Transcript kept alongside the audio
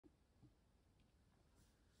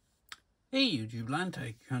Hey YouTube land,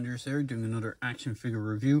 Neca Defenders here, doing another action figure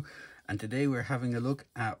review, and today we're having a look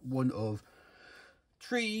at one of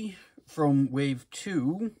 3 from Wave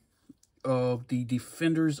 2 of the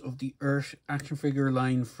Defenders of the Earth action figure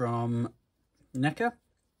line from Neca.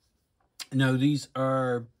 Now these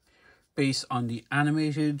are based on the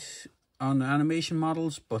animation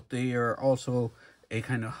models, but they are also a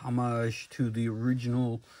kind of homage to the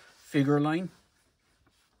original figure line.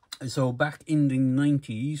 So back in the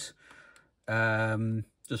 90s,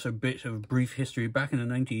 just a bit of brief history. Back in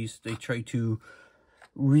the 90s, they tried to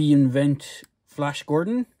reinvent Flash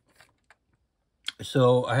Gordon.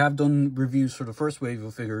 So I have done reviews for the first wave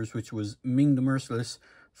of figures, which was Ming the Merciless,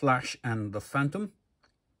 Flash, and the Phantom.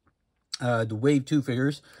 The Wave 2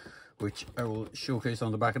 figures, which I will showcase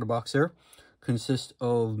on the back of the box there, consist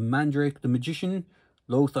of Mandrake the Magician,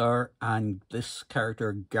 Lothar, and this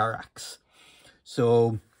character Garax.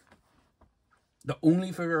 So the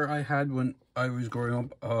only figure I had when I was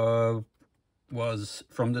growing up was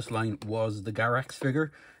from this line was the Garax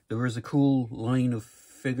figure. There was a cool line of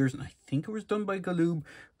figures, and I think it was done by Galoob,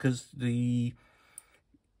 because the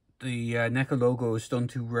Neca logo is done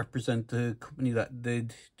to represent the company that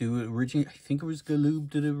did do it originally. I think it was Galoob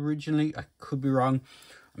did it originally. I could be wrong.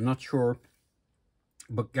 I'm not sure.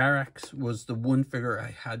 But Garax was the one figure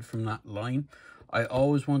I had from that line. I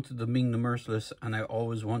always wanted the Ming the Merciless, and I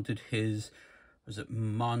always wanted his... was it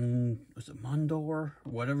Mondor?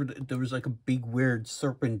 Whatever. There was like a big weird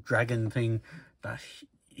serpent dragon thing that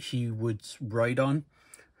he would ride on.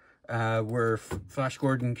 Where Flash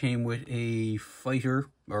Gordon came with a fighter,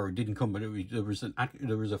 or didn't come, but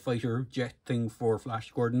there was a fighter jet thing for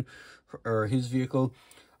Flash Gordon, or his vehicle.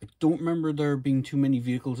 I don't remember there being too many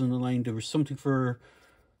vehicles in the line. There was something for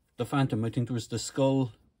the Phantom. I think there was the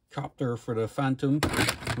skull copter for the Phantom.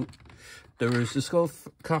 There was the skull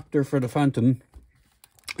copter for the Phantom.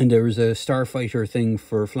 And there was a starfighter thing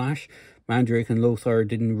for Flash. Mandrake and Lothar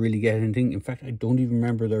didn't really get anything. In fact, I don't even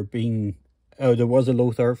remember there being... there was a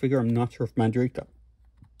Lothar figure. I'm not sure if Mandrake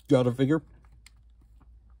got a figure.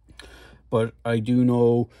 But I do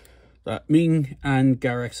know that Ming and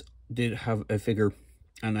Garax did have a figure.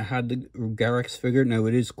 And I had the Garax figure. Now,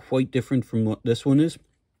 it is quite different from what this one is.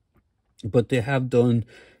 But they have done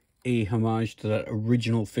a homage to that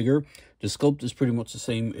original figure. The sculpt is pretty much the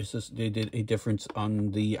same. It's just they did a difference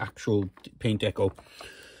on the actual paint deco.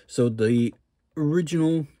 So the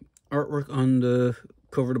original artwork on the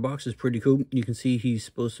cover of the box is pretty cool. You can see he's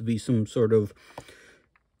supposed to be some sort of...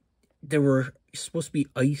 They were supposed to be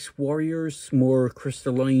ice warriors, more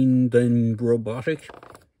crystalline than robotic.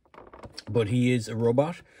 But he is a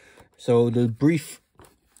robot. So the brief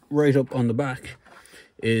write-up on the back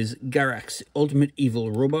is Garax, ultimate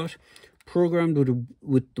evil robot, programmed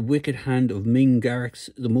with the wicked hand of Ming.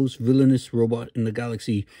 Garax, the most villainous robot in the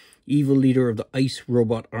galaxy, evil leader of the Ice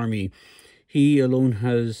Robot Army. He alone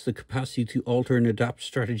has the capacity to alter and adapt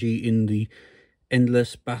strategy in the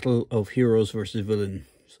endless battle of heroes versus villains.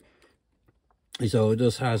 So it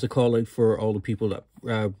just has a call out for all the people that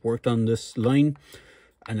worked on this line.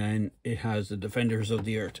 And then it has the Defenders of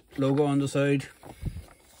the Earth logo on the side.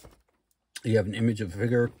 You have an image of a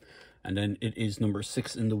figure, and then it is number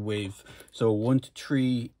 6 in the wave. So 1 to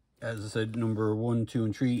 3, as I said, number 1, 2,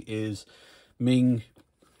 and 3 is Ming,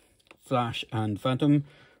 Flash, and Phantom,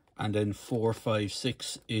 and then 4, 5,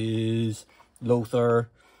 6 is Lothar,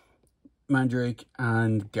 Mandrake,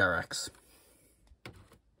 and Garax.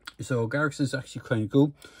 So Garax is actually kind of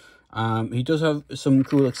cool. He does have some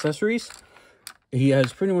cool accessories. He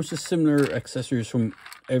has pretty much the similar accessories from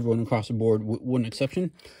everyone across the board, with one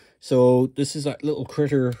exception. So this is that little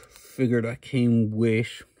critter figure that came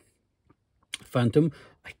with Phantom.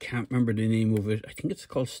 I can't remember the name of it. I think it's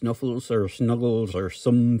called Snuffles or Snuggles or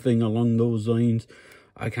something along those lines.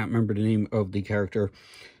 I can't remember the name of the character.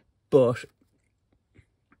 But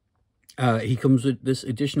he comes with this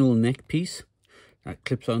additional neck piece that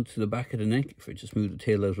clips onto the back of the neck. If I just move the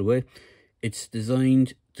tail out of the way. It's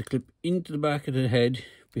designed to clip into the back of the head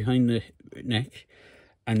behind the neck.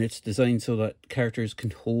 And it's designed so that characters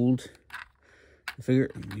can hold the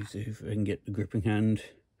figure. Let me see if I can get the gripping hand,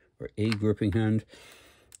 or a gripping hand,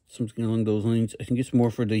 something along those lines. I think it's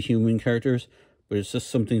more for the human characters, but it's just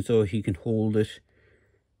something so he can hold it.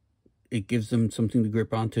 It gives them something to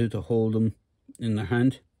grip onto, to hold them in their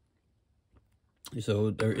hand.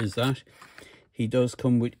 So there is that. He does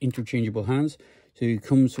come with interchangeable hands. So he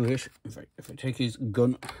comes with, if I take his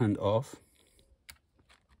gun hand off,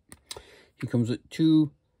 he comes with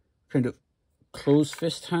 2 kind of closed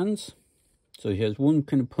fist hands. So he has one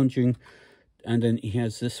kind of punching, and then he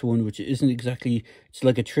has this one, which isn't exactly... It's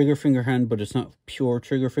like a trigger finger hand, but it's not pure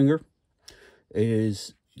trigger finger. It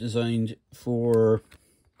is designed for,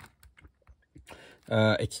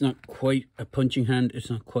 it's not quite a punching hand, it's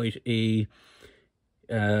not quite a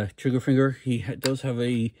trigger finger. He does have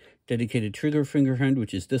a dedicated trigger finger hand,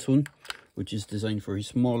 which is this one, which is designed for a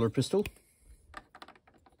smaller pistol.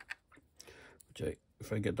 Which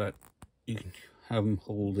if I get that, you can have him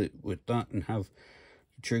hold it with that and have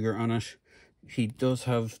the trigger on it. He does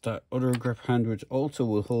have that other grip hand, which also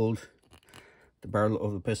will hold the barrel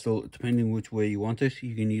of the pistol, depending which way you want it.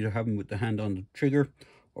 You can either have him with the hand on the trigger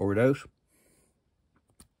or without.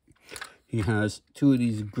 He has two of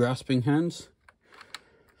these grasping hands.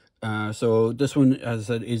 So this one, as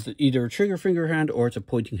I said, is either a trigger finger hand or it's a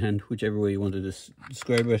pointing hand, whichever way you want to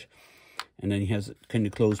describe it. And then he has kind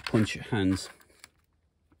of closed punch hands.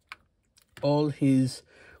 All his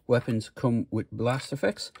weapons come with blast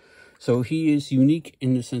effects. So he is unique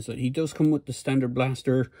in the sense that he does come with the standard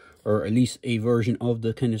blaster, or at least a version of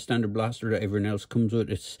the kind of standard blaster that everyone else comes with.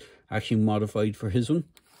 It's actually modified for his one.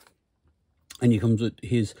 And he comes with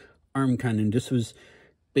his arm cannon. This was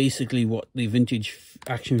basically what the vintage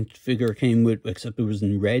action figure came with, except it was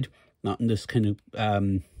in red, not in this kind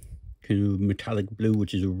of metallic blue,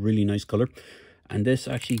 which is a really nice color. And this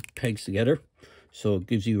actually pegs together, so it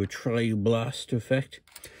gives you a tri-blast effect.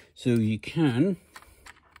 So you can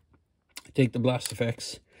take the blast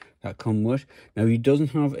effects that come with. Now he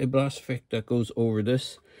doesn't have a blast effect that goes over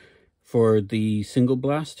this for the single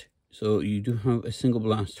blast. So you do have a single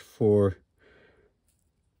blast for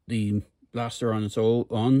the blaster on its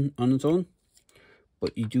own,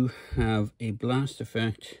 but you do have a blast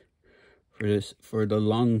effect for this, for the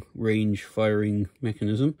long range firing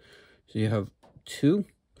mechanism. So you have two.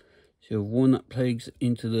 So you have one that pegs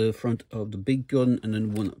into the front of the big gun, and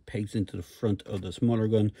then one that pegs into the front of the smaller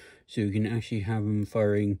gun. So you can actually have him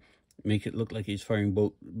firing, make it look like he's firing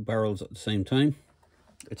both barrels at the same time,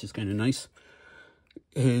 which is kind of nice.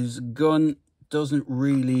 His gun doesn't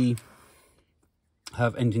really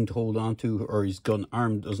have anything to hold on to, or his gun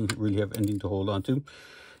arm doesn't really have anything to hold on to.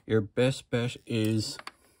 Your best bet is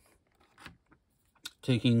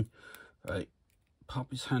taking, pop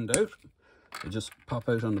his hand out. They just pop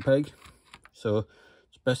out on the peg. So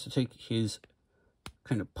it's best to take his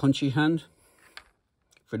kind of punchy hand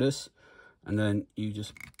for this, and then you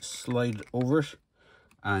just slide it over it,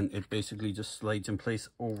 and it basically just slides in place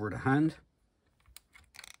over the hand.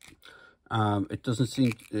 It doesn't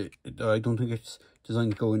seem, I don't think it's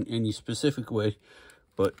designed to go in any specific way,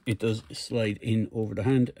 but it does slide in over the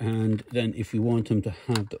hand. And then if you want him to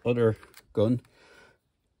have the other gun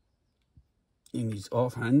in his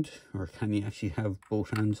offhand, or can he actually have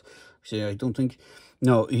both hands? Actually, I don't think,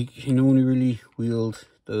 no, he can only really wield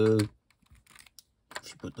the,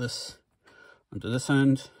 if you put this onto this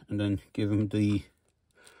hand and then give him the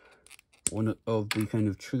one of the kind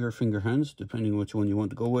of trigger finger hands, depending which one you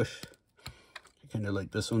want to go with. Kind of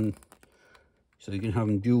like this one, so you can have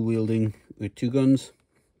him dual wielding with two guns.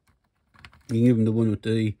 You can give him the one with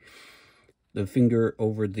the finger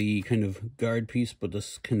over the kind of guard piece, but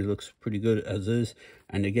this kind of looks pretty good as is.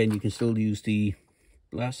 And again, you can still use the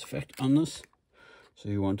blast effect on this. So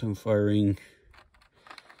you want him firing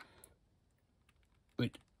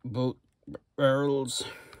with both barrels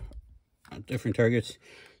at different targets,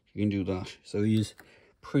 you can do that. So he's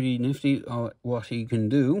pretty nifty at what he can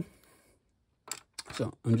do.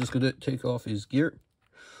 So I'm just going to take off his gear.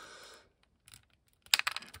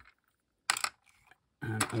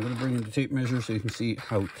 And I'm going to bring in the tape measure so you can see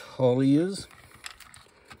how tall he is.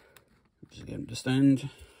 Just get him to stand.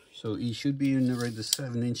 So he should be in around the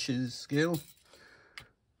 7 inches scale,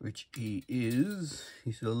 which he is.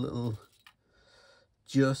 He's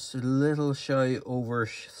just a little shy over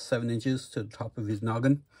 7 inches to the top of his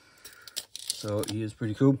noggin. So he is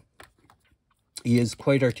pretty cool. He is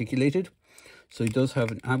quite articulated. So he does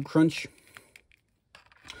have an ab crunch.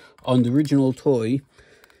 On the original toy,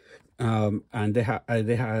 and they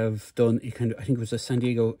have done a kind of, I think it was a San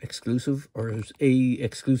Diego exclusive, or it was a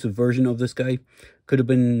exclusive version of this guy. Could have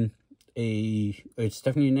been it's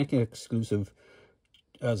definitely a NECA exclusive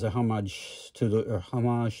as a homage to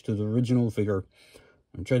the original figure.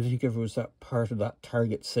 I'm trying to think if it was that part of that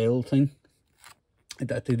Target sale thing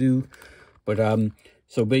that they do. But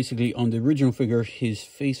so basically on the original figure, his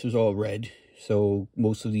face was all red. So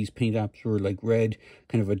most of these paint apps were like red,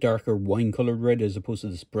 kind of a darker wine colored red as opposed to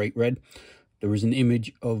this bright red. There was an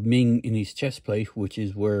image of Ming in his chest plate, which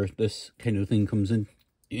is where this kind of thing comes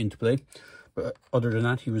into play. But other than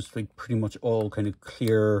that, he was like pretty much all kind of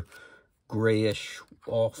clear, grayish,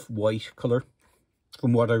 off-white color.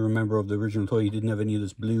 From what I remember of the original toy, he didn't have any of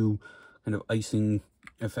this blue kind of icing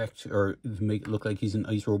effect or to make it look like he's an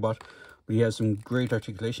ice robot. But he has some great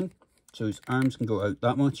articulation. So his arms can go out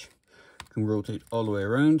that much, can rotate all the way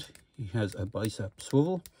around. He has a bicep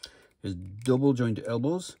swivel, his double jointed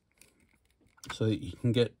elbows, so you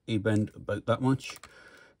can get a bend about that much.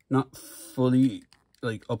 Not fully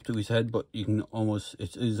like up to his head, but you can almost,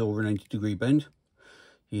 it is over 90-degree bend.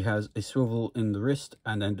 He has a swivel in the wrist,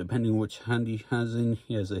 and then depending which hand he has in,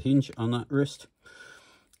 he has a hinge on that wrist.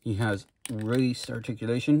 He has raised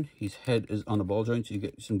articulation. His head is on a ball joint, so you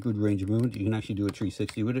get some good range of movement. You can actually do a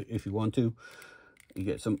 360 with it if you want to. You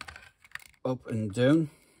get some up and down,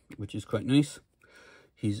 which is quite nice.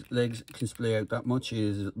 His legs can splay out that much. He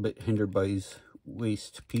is a bit hindered by his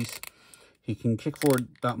waist piece. He can kick forward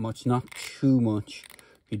that much, not too much.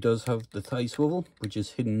 He does have the thigh swivel, which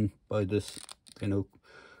is hidden by this, you know,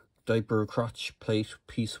 diaper crotch plate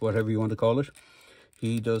piece, whatever you want to call it.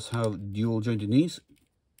 He does have dual jointed knees,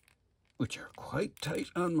 which are quite tight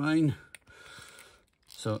on mine.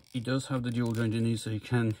 So he does have the dual jointed knees, so he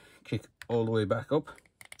can kick all the way back up.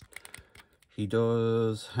 He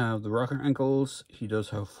does have the rocker ankles. He does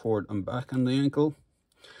have forward and back on the ankle.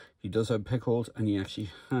 He does have peg holes, and he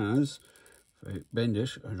actually has, if I bend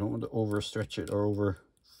it, I don't want to overstretch it or over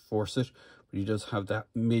force it, but he does have that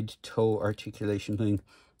mid-toe articulation thing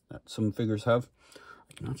that some figures have.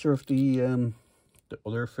 I'm not sure if the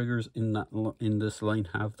other figures in this line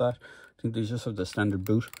have that. I think they just have the standard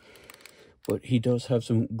boot. But he does have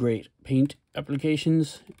some great paint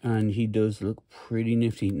applications, and he does look pretty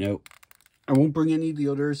nifty. Now, I won't bring any of the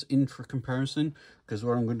others in for comparison, because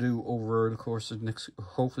what I'm going to do over the course of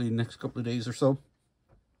hopefully next couple of days or so,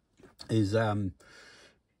 is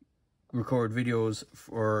record videos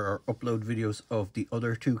or upload videos of the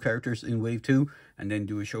other two characters in Wave 2, and then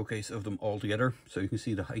do a showcase of them all together, so you can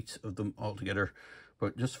see the heights of them all together.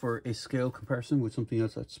 But just for a scale comparison with something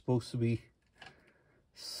else that's supposed to be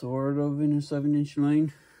sort of in a 7-inch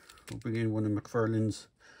line, we'll bring in one of McFarlane's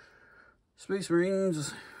Space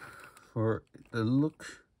Marines for the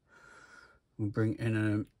look. We'll bring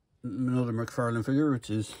in another McFarlane figure, which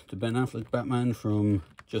is the Ben Affleck Batman from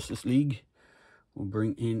Justice League. We'll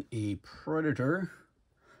bring in a Predator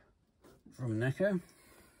from Neca.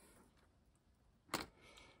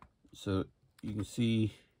 So you can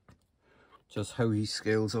see just how he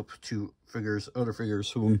scales up to other figures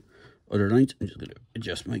from other lines. I'm just going to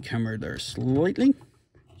adjust my camera there slightly,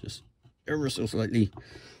 just ever so slightly,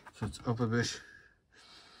 so it's up a bit.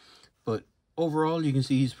 But overall, you can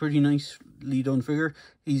see he's pretty nicely done figure.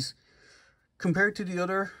 He's, compared to the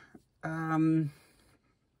other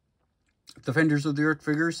Defenders of the Earth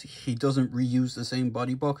figures, he doesn't reuse the same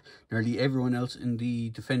body buck. Nearly everyone else in the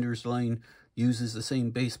Defenders line uses the same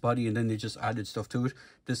base body, and then they just added stuff to it.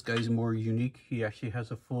 This guy's more unique. He actually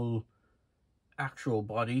has a full actual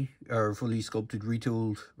body, or fully sculpted,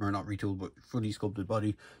 retooled, or not retooled, but fully sculpted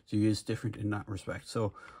body. So he is different in that respect.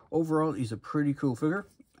 So overall, he's a pretty cool figure.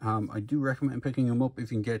 I do recommend picking him up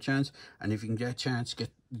if you can get a chance, and if you can get a chance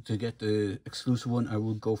to get the exclusive one, I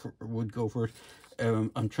would go for it.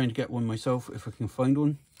 I'm trying to get one myself if I can find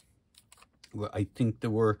one. Well, I think they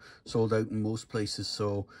were sold out in most places,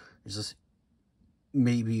 so it's just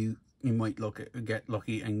maybe you might get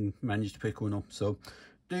lucky and manage to pick one up. So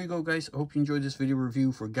there you go, guys. I hope you enjoyed this video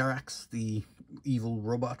review for Garax, the evil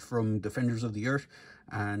robot from Defenders of the Earth.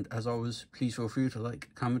 And as always, please feel free to like,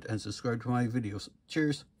 comment, and subscribe to my videos.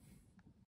 Cheers.